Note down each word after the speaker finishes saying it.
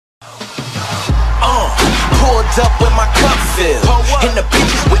up with my cup filled, and the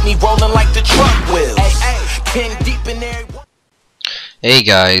bitches with me rolling like the truck wheels. King deep in there. Hey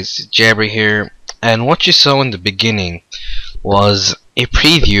guys, DrJabree here, and what you saw in the beginning was a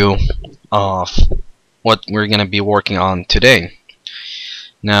preview of what we're gonna be working on today.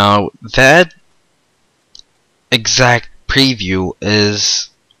 Now that exact preview is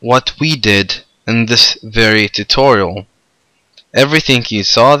what we did in this very tutorial. Everything you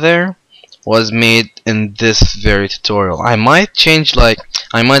saw there was made in this very tutorial. I might change, I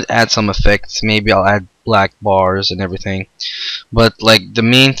might add some effects, maybe I'll add black bars and everything, but the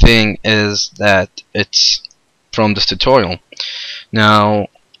main thing is that it's from this tutorial. Now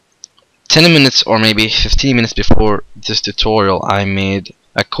 10 minutes or maybe 15 minutes before this tutorial, I made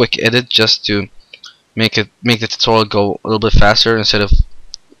a quick edit just to make the tutorial go a little bit faster instead of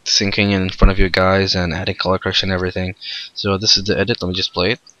syncing in front of you guys and adding color correction and everything. So this is the edit. Let me just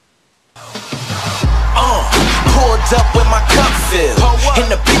play it. Pulled up with my cup filled, and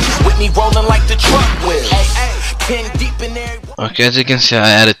the bitches with me rolling like the truck wheels. Deep in there. Okay, as you can see, I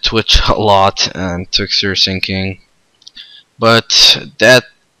added Twitch a lot and texture syncing, but that's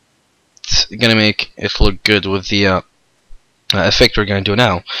gonna make it look good with the effect we're gonna do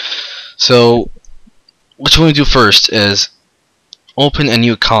now. So what you want to do first is open a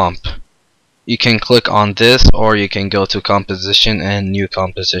new comp. You can click on this, or you can go to composition and new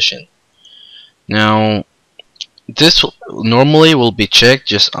composition. Now this normally will be checked.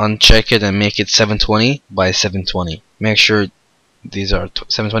 Just uncheck it and make it 720 by 720. Make sure these are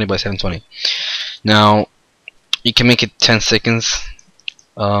 720 by 720. Now you can make it 10 seconds,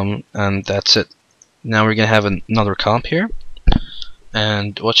 and that's it. Now we're gonna have another comp here,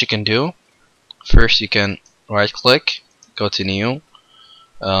 and what you can do first, you can right click, go to new,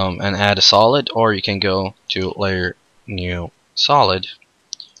 and add a solid, or you can go to layer, new, solid,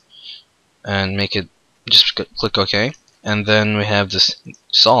 and make it, just click OK, and then we have this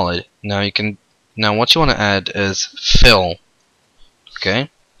solid. Now what you want to add is fill. Okay,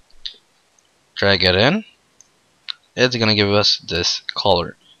 drag it in. It's gonna give us this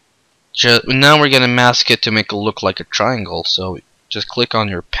color. Now we're gonna mask it to make it look like a triangle. So just click on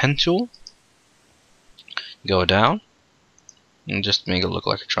your pen tool, go down, and just make it look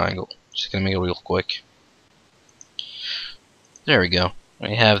like a triangle. Just gonna make it real quick. There we go.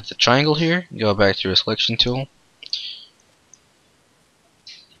 We have the triangle here. Go back to your selection tool,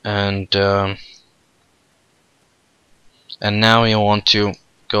 and now you want to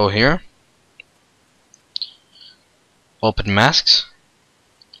go here, open masks,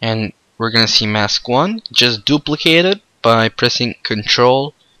 and we're gonna see mask 1. Just duplicate it by pressing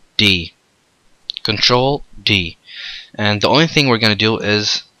Control D. Control D. And the only thing we're gonna do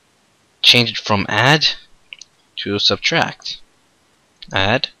is change it from add to subtract.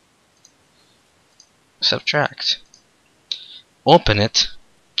 Add, subtract. Open it,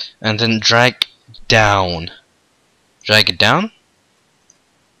 and then drag down. Drag it down.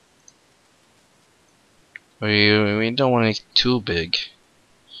 We don't want it too big.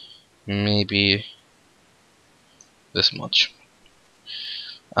 Maybe this much.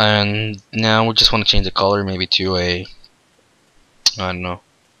 And now we just want to change the color, maybe to a, I don't know,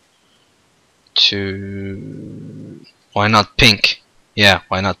 to, why not pink? Yeah,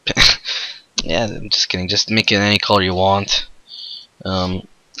 why not pink? Yeah, I'm just kidding. Just make it any color you want.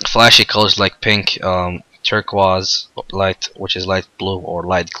 Flashy colors like pink, turquoise, light, which is light blue, or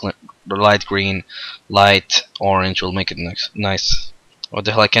light green, light orange will make it nice. What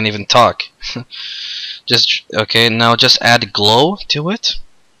the hell? I can't even talk. Just okay. Now just add glow to it,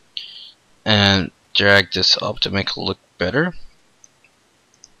 and drag this up to make it look better.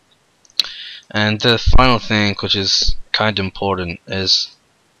 And the final thing, which is kind of important, is,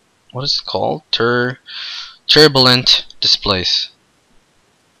 what is it called? Turbulent displace.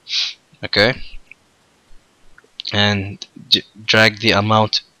 Okay, and drag the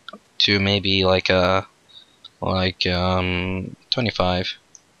amount to maybe like 25.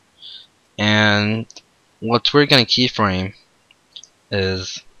 And what we're gonna keyframe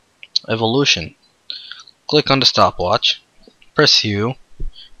is evolution. Click on the stopwatch, press U,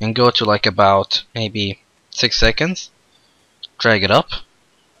 and go to about maybe 6 seconds. Drag it up,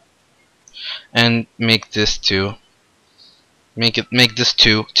 and make this to make this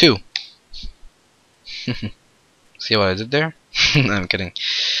to 2. See what I did there? No, I'm kidding.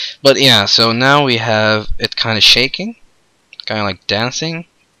 But yeah, so now we have it kind of shaking, kind of like dancing,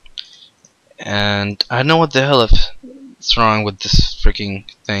 and I don't know what the hell is wrong with this freaking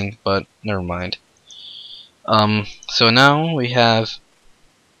thing, but never mind. So now we have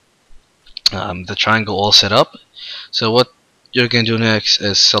the triangle all set up. So what you're gonna do next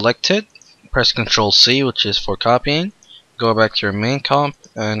is select it, press Control C, which is for copying. Go back to your main comp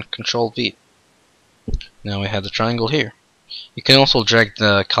and Control V. Now we have the triangle here. You can also drag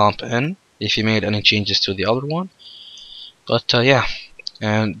the comp in if you made any changes to the other one. But yeah,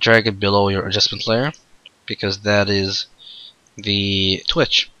 and drag it below your adjustment layer because that is the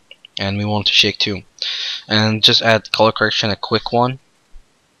twitch, and we want to shake too. And just add color correction, a quick one.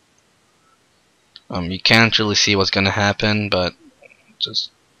 You can't really see what's gonna happen, but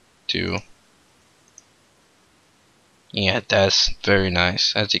just do. Yeah, that's very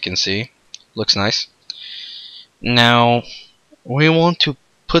nice. As you can see, looks nice. Now we want to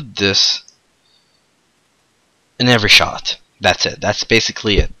put this in every shot. That's it. That's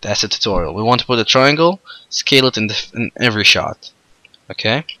basically it. That's the tutorial. We want to put a triangle, scale it in every shot.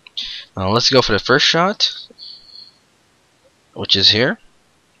 Okay. Now let's go for the first shot, which is here,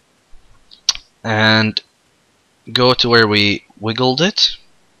 and go to where we wiggled it.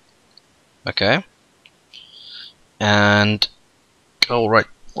 Okay. And go right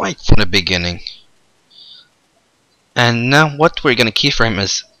from the beginning. And now what we're gonna keyframe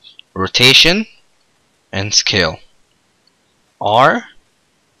is rotation and scale. R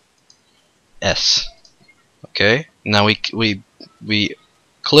S. Okay. Now we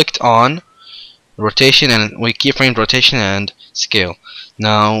clicked on rotation, and we keyframed rotation and scale.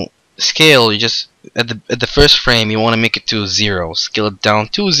 Now scale, you just at the first frame you want to make it to 0. Scale it down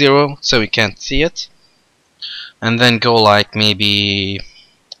to 0 so we can't see it, and then go like maybe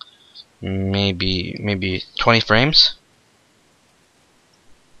 20 frames,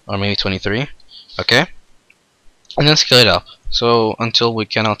 or maybe 23. Okay. And then scale it up so until we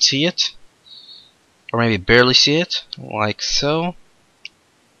cannot see it, or maybe barely see it, like so.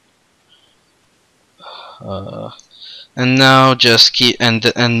 And now just keep and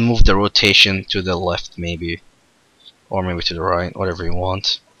move the rotation to the left, maybe, or maybe to the right, whatever you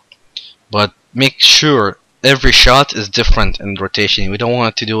want. But make sure every shot is different in rotation. We don't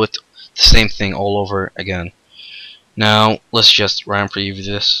want to do it the same thing all over again. Now let's just run preview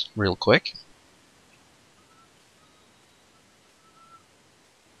this real quick.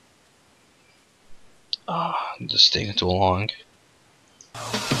 This is taking too long.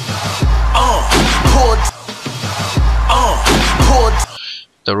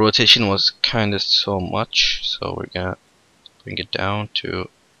 The rotation was kinda so much, so we're gonna bring it down to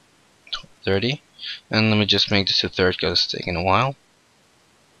 30. And let me just make this a third because it's taking a while.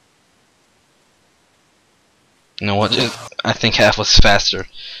 You know what? I think half was faster.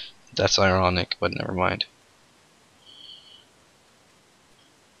 That's ironic, but never mind.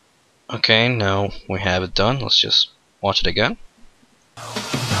 Okay, now we have it done. Let's just watch it again.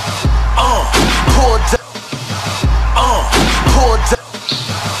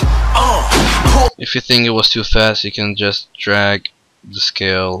 If you think it was too fast, you can just drag the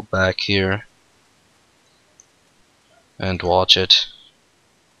scale back here and watch it.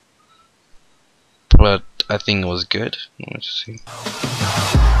 But I think it was good. Let me just see.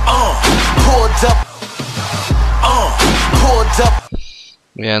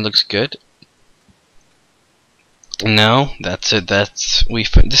 Yeah, it looks good. Now that's it. This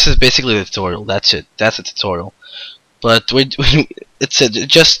is basically the tutorial. That's it. That's a tutorial. But it's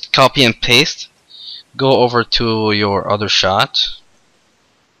just copy and paste. Go over to your other shot.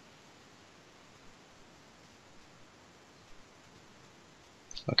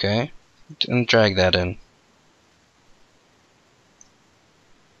 Okay, and drag that in.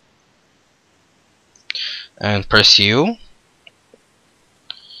 And press U.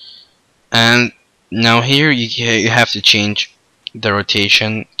 And now here you have to change the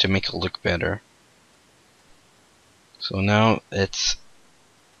rotation to make it look better. So now it's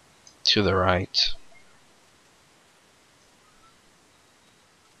to the right.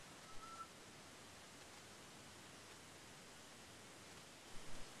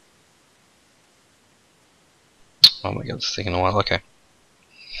 Oh my god, it's taking a while. Okay.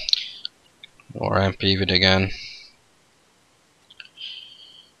 Or I'm previewed again.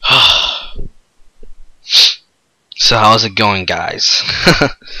 So how's it going, guys?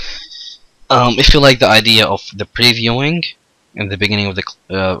 If you like the idea of the previewing in the beginning of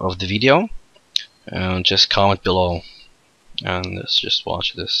the video, just comment below, and let's just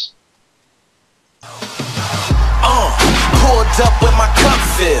watch this. Pulled up with my cup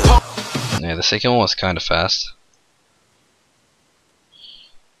filled. Yeah, the second one was kind of fast,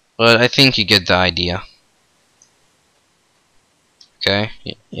 but I think you get the idea. Okay,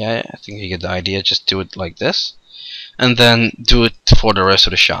 yeah, I think you get the idea. Just do it like this, and then do it for the rest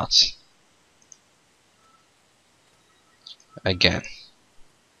of the shots. Again.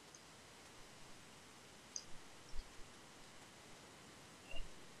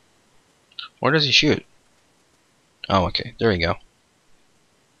 Where does he shoot? Oh, okay. There we go.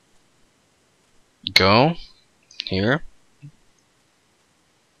 Go here.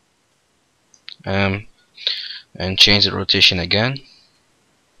 And change the rotation again.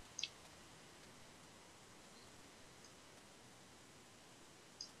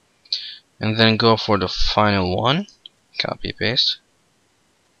 And then go for the final one. Copy paste.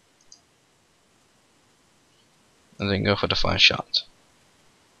 And then go for the final shot.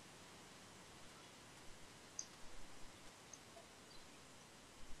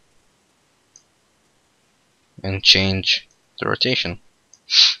 And change the rotation.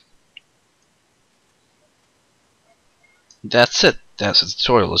 That's it. That's the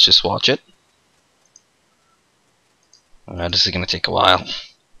tutorial. Let's just watch it. This is gonna take a while.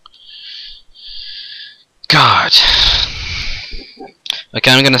 God. Okay,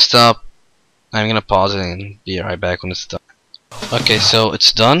 I'm gonna stop. I'm gonna pause it and be right back when it's done. Okay, so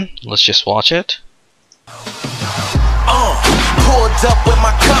it's done. Let's just watch it. Pulled up with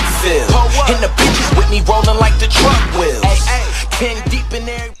my cup filled, and the bitches with me rolling like the truck wheels. 10 deep in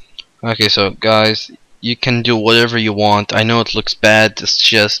there. Okay, so guys, you can do whatever you want. I know it looks bad, it's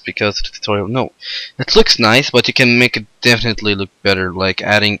just because of the tutorial. No, it looks nice, but you can make it definitely look better, like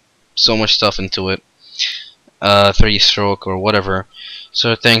adding so much stuff into it. 3-stroke or whatever.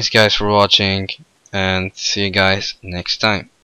 So thanks guys for watching, and see you guys next time.